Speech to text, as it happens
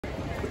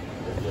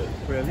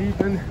We're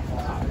leaving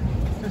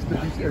just the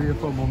beach area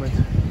for a moment.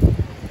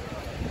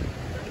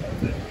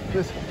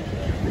 Just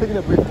taking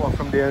a brief walk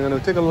from there and then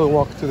we'll take a little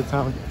walk to the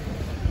town.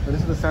 And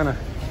this is the Santa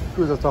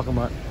Cruz I was talking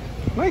about.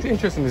 Nice,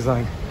 interesting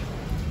design.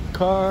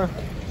 Car,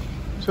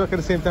 truck at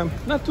the same time.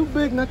 Not too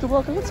big, not too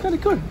walking. Looks kind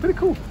of good, pretty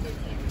cool.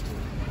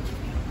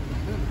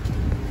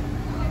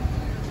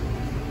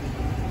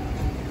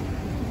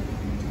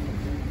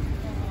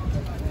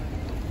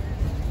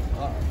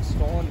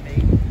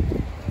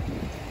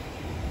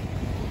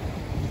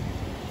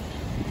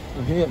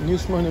 Here at New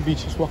Smyrna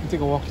Beach, just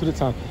take a walk through the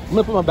town. I'm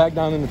gonna put my bag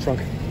down in the trunk.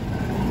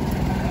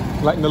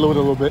 Lighten the load a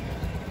little bit.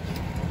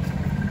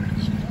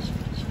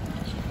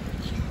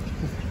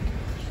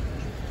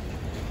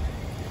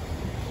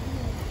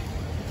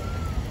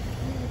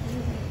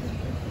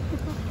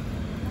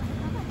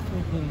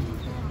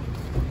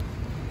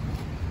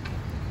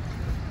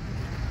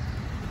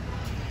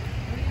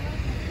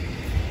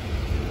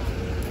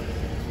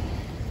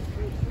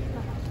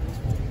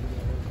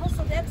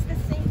 Also, that's the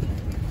same.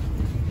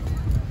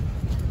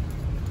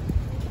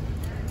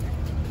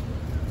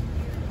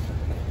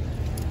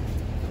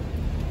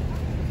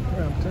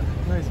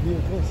 Nice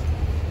vehicles.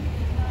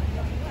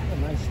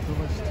 Nice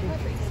stores too.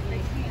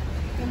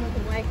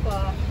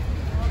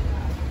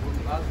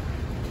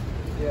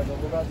 Yeah, but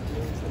we're about to go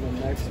to the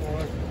next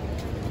one.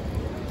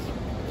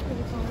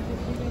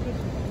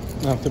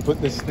 I have to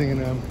put this thing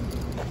in. I'm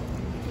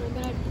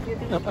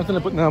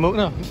gonna put no.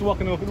 I'm just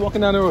walking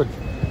down the road.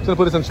 I'm just gonna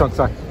put this in trunk.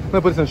 Sorry, I'm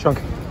gonna put this in trunk.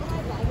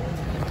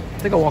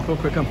 Take a walk real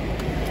quick. Come.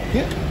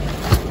 Yeah.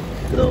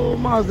 Good old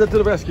Mazda to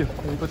the rescue.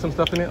 Let me put some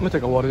stuff in there. I'm gonna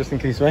take a water just in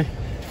case, right?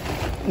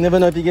 Never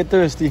know if you get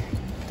thirsty.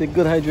 Take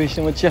good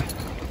hydration with you.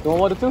 You want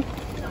water too?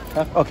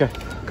 Okay,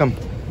 come.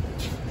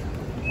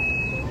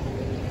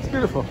 It's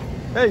beautiful.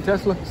 Hey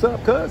Tesla, what's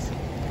up, cuz?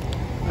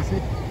 Let's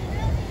see.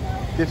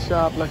 Gift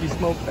shop, Lucky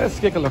Smoke. Let's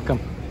take a look. Come.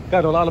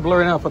 Got a lot of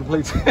blurring out for the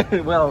plates.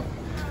 Well,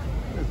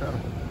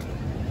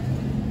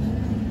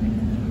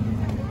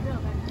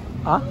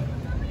 huh?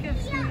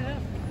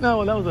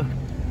 No, that was a.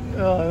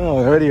 No,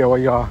 already where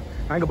you are.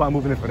 I ain't about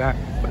moving it for that.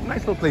 But nice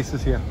little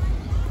places here.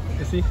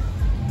 You see?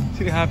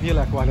 See they have here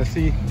like what? Let's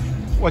see.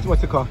 What's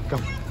it called?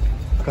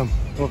 Come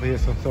over here.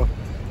 So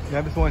you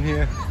have this one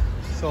here.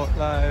 Salt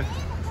Live,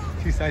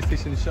 Seaside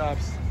Station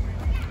shops.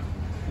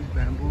 These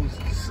bamboos.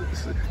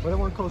 What that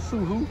one called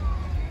Suhu?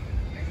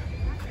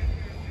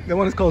 That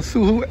one is called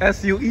Suhu,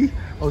 S-U-E,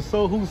 or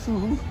Sohu,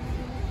 Suhu.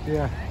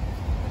 Yeah.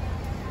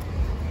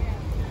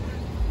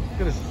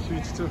 Look at the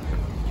streets too.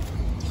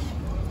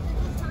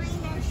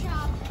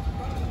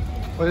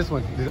 What is this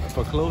one? Is it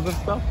for clothes and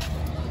stuff?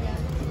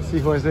 See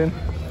who's in.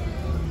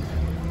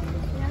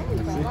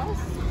 Let's see.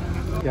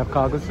 You have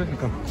cargoes?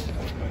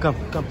 Come,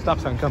 stop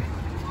sign, come.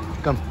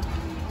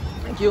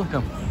 Thank you,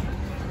 come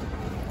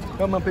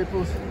on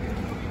peoples.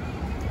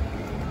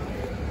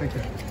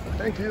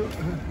 Thank you.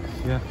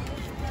 Yeah.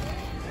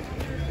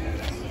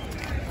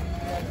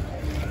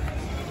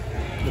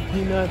 The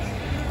peanuts.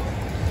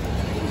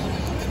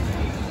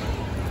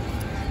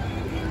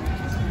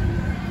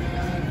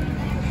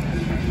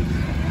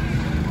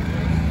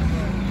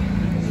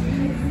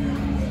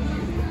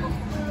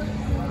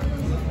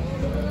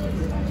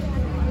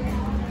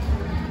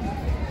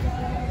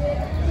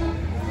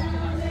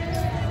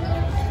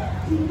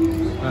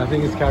 I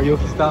think it's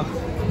karaoke stuff.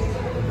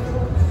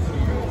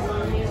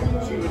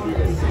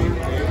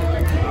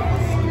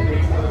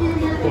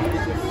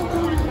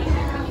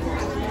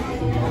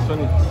 That's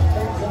funny.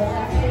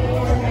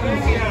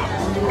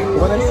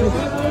 What I see?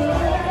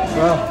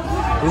 Well,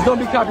 it's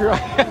gonna be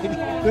copyright.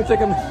 We're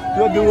taking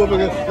we'll do over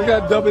again. We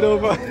gotta dub it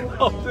over.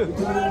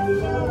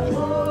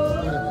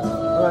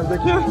 Alright,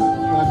 thank you.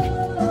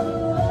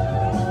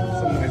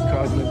 Some nice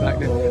cars in the back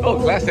there. Oh,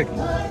 classic.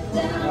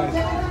 Nice.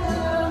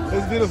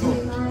 It's beautiful.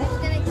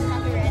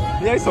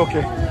 Yeah, it's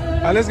okay.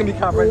 And it's gonna be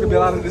copyright. It's gonna be a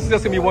lot of. This is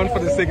just gonna be one for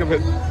the sake of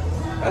it.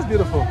 That's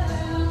beautiful.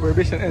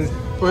 Prohibition ends.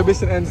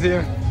 Prohibition ends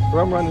here.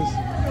 Rum runners.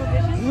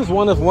 This is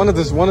one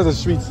of the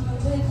streets.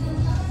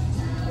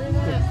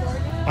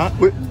 Huh?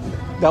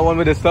 That one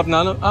with the stuff. No,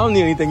 I don't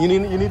need anything. You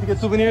need to get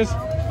souvenirs.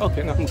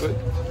 Okay, no, I'm good.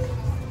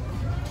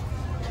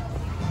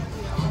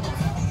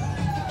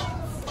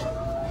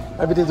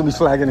 Everything's gonna be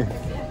flagging it.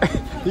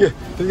 Yeah,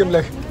 it's gonna be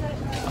like,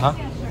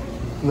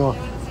 no. I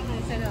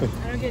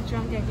don't get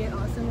drunk, I get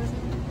awesome or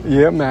something.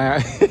 Yeah,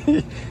 man.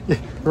 Yeah.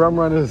 Rum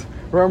runners,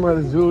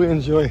 really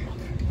enjoy.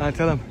 I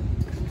tell them,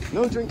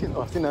 no drinking.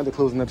 Oh, I think now they're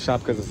closing up shop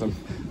because of some.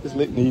 It's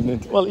late in the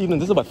evening. Well, evening.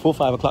 This is about 4,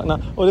 5 o'clock now.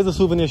 Oh, there's a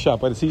souvenir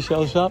shop, right? The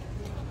seashell shop.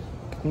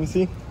 Let me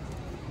see.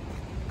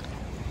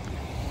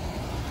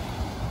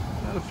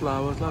 A lot of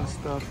flowers, a lot of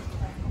stuff.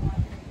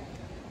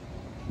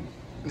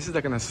 This is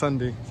like on a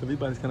Sunday, so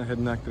everybody's kind of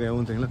heading back to their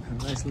own thing. Look,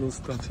 nice little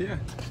stuff here.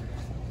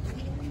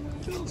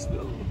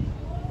 Still.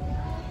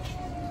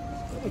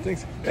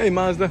 Thanks. Hey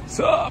Mazda, what's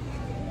up?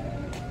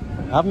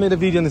 I haven't made a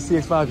video on the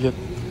CX-5 yet.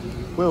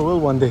 Will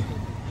one day.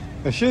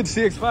 I should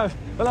CX-5.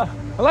 Well,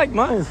 I like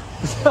mine.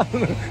 I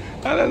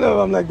don't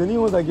know. I'm like the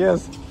new ones, I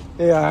guess.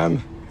 Yeah, I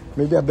am.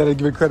 Maybe I better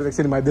give it credit. Like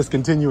saying they might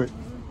discontinue it.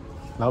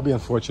 That'll be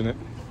unfortunate.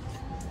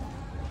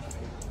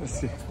 Let's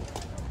see.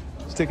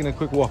 Just taking a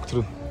quick walk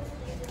through.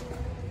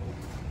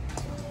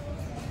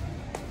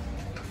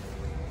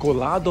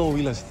 Colado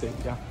Real Estate,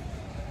 yeah.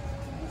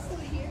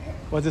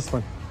 What's this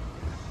one?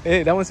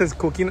 Hey, that one says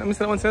Coquina. Let me see,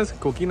 that one says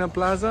Coquina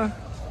Plaza.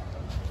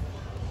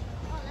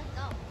 Oh, let's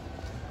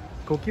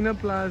go. Coquina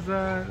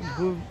Plaza,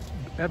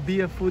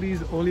 FBF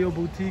Foodies, Oleo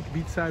Boutique,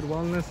 Beachside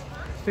Wellness.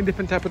 I think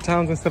different type of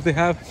towns and stuff they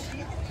have.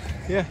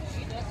 Yeah,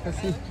 let's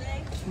see.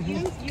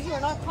 You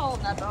are not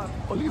calling that dog.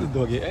 Oh, look at the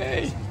doggy.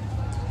 Hey!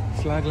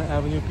 Flagler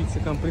Avenue Pizza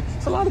Company.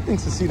 There's a lot of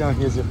things to see down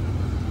here, Zip.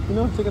 You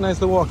know, take a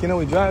nice little walk. You know,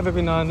 we drive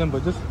every now and then,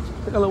 but just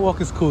take a little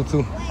walk is cool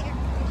too.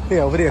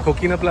 Yeah, over there,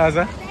 Coquina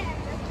Plaza.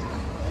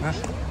 Huh?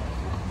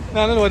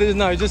 No, it is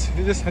now. It's just,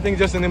 I think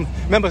just the name.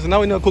 Remember, so now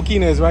we know what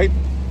Coquina is, right?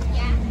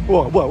 Yeah.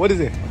 What is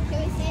it?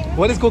 Can we see it?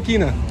 What is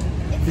Coquina?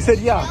 You said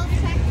yeah. All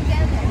tracked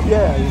together.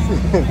 Yeah, you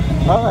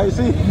see. All right,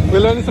 see,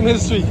 we're learning some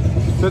history.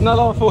 So it's not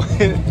all for what's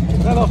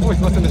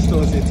in the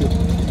stores here too.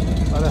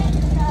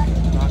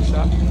 Rock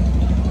shop.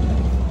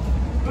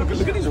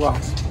 Look at these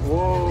rocks.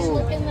 Whoa.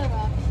 Look in the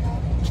rock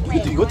shop. Look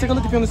at these. Go take a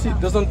look if you want to see.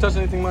 Doesn't touch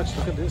anything much.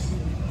 Look at this.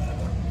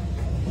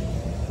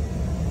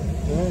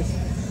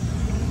 Yes.